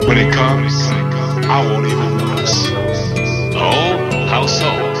When it comes, I won't even notice. Oh, how so?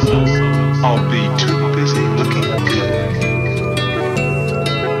 I'll be too busy looking good.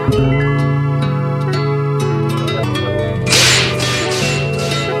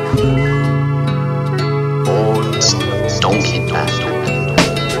 Boys, don't get back.